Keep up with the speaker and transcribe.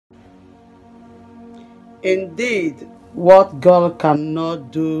Indeed, what God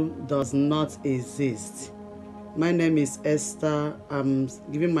cannot do does not exist. My name is Esther. I'm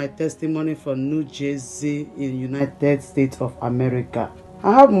giving my testimony from New Jersey in United States of America.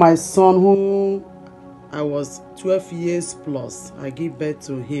 I have my son who I was 12 years plus. I gave birth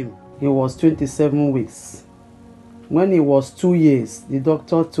to him. He was 27 weeks. When he was 2 years, the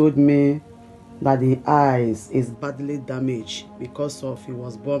doctor told me that the eyes is badly damaged because of he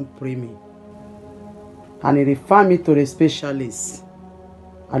was born preemie. And he referred me to the specialist.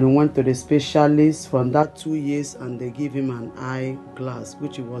 And we went to the specialist from that 2 years, and they gave him an eye glass,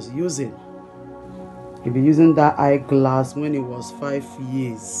 which he was using. He been using that eye glass when he was 5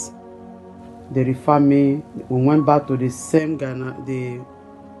 years. They referred me. We went back to the same guy, the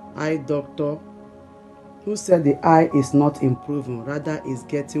eye doctor, who said the eye is not improving, rather is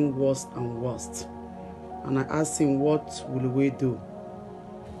getting worse and worse. And I asked him, what will we do?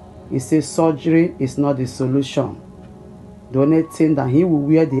 He said surgery is not the solution. The only thing that he will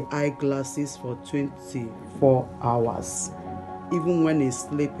wear the eyeglasses for 24 hours. Even when he's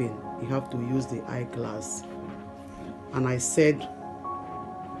sleeping, he have to use the eyeglass. And I said,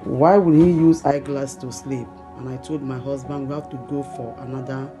 why will he use eyeglass to sleep? And I told my husband, we have to go for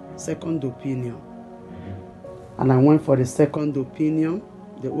another second opinion. And I went for the second opinion.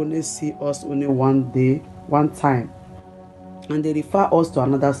 They only see us only one time. And they refer us to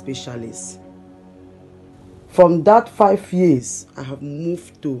another specialist. From that 5 years, I have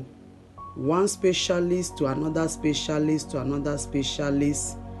moved to one specialist, to another specialist, to another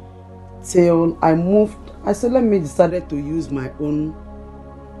specialist, till I moved. I said, let me decide to use my own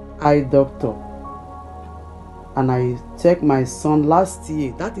eye doctor. And I checked my son last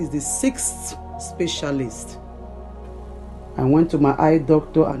year. That is the 6th specialist. I went to my eye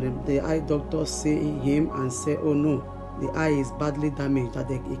doctor, and the eye doctor saw him and said, oh no, the eye is badly damaged, that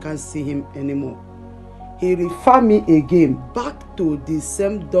he can't see him anymore. He referred me again back to the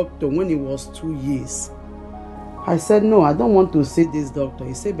same doctor when he was 2 years. I said, no, I don't want to see this doctor.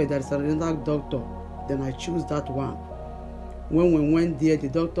 He said, but there is another doctor. Then I choose that one. When we went there, the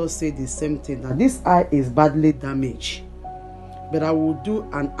doctor said the same thing, that this eye is badly damaged, but I will do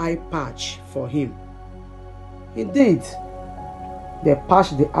an eye patch for him. Indeed, they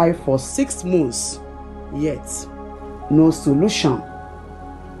patched the eye for 6 months, yet no solution.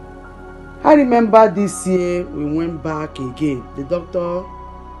 I remember this year we went back again. The doctor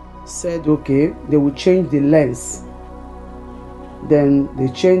said, okay, they will change the lens. Then they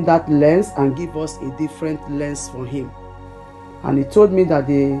changed that lens and give us a different lens for him. And he told me that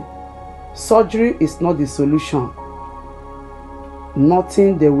the surgery is not the solution.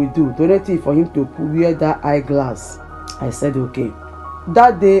 Nothing they will do. The only thing for him to wear that eyeglass. I said, okay.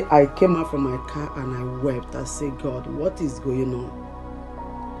 That day I came out from my car and I wept. I said, God, what is going on?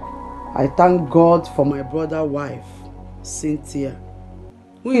 I thank God for my brother's wife, Cynthia,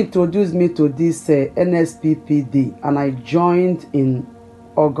 who introduced me to this NSPPD, and I joined in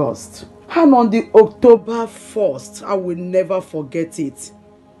August. And on the October 1st, I will never forget it,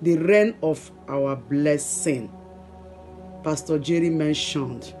 the reign of our blessing. Pastor Jerry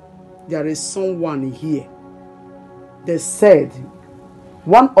mentioned, there is someone here. They said,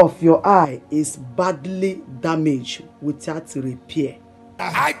 one of your eye is badly damaged without repair.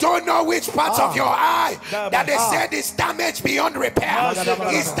 I don't know which part of your eye that they said is damaged beyond repair.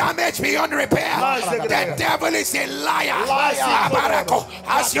 It's damaged beyond repair. The devil is a liar.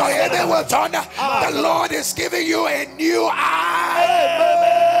 As your enemy will turn, the Lord is giving you a new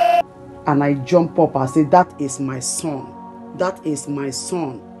eye. And I jump up. I say, that is my son. That is my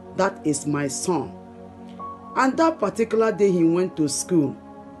son. That is my son. And that particular day he went to school,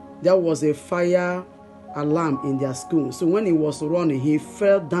 there was a fire alarm in their school. So when he was running, he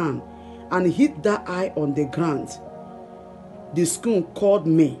fell down and hit that eye on the ground. The school called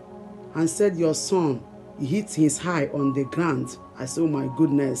me and said, your son hit his eye on the ground. I said, oh my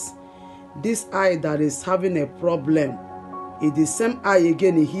goodness, this eye that is having a problem is the same eye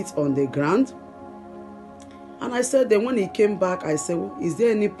again he hit on the ground. And I said, then when he came back, I said, well, is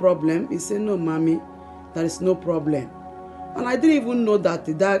there any problem? He said, no, mommy, there is no problem. And I didn't even know that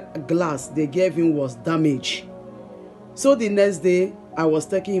that glass they gave him was damaged. So the next day, I was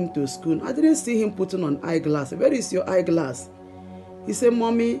taking him to school. I didn't see him putting on eyeglass. Where is your eyeglass? He said,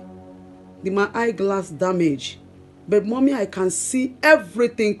 mommy, my eyeglass damaged. But mommy, I can see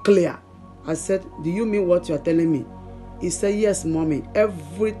everything clear. I said, do you mean what you are telling me? He said, yes, mommy,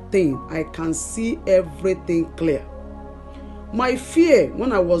 everything. I can see everything clear. My fear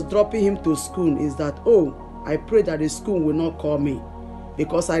when I was dropping him to school is that, oh, I pray that the school will not call me.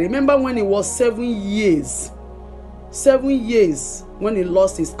 Because I remember when he was 7 years, 7 years, when he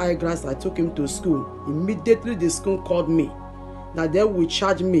lost his eyeglass, I took him to school. Immediately the school called me that they would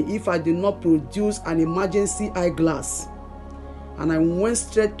charge me if I did not produce an emergency eyeglass. And I went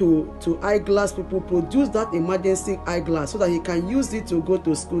straight to eyeglass people, produce that emergency eyeglass so that he can use it to go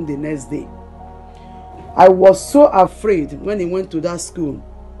to school the next day. I was so afraid when he went to that school,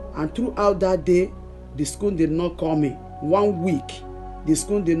 and throughout that day, the school did not call me. 1 week, the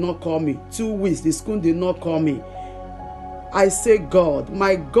school did not call me. 2 weeks, the school did not call me. I say, God,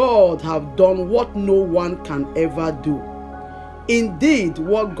 my God have done what no one can ever do. Indeed,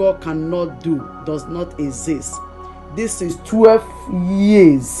 what God cannot do does not exist. This is 12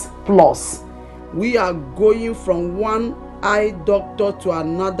 years plus. We are going from one eye doctor to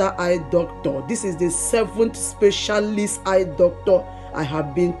another eye doctor. This is the 7th specialist eye doctor I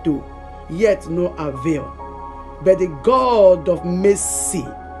have been to, yet no avail. But the God of mercy,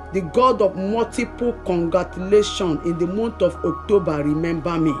 the God of multiple congratulations in the month of October,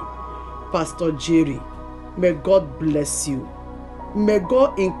 remember me. Pastor Jerry, may God bless you. May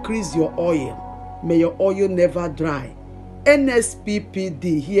God increase your oil. May your oil never dry.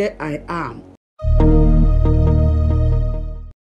 NSPPD, here I am.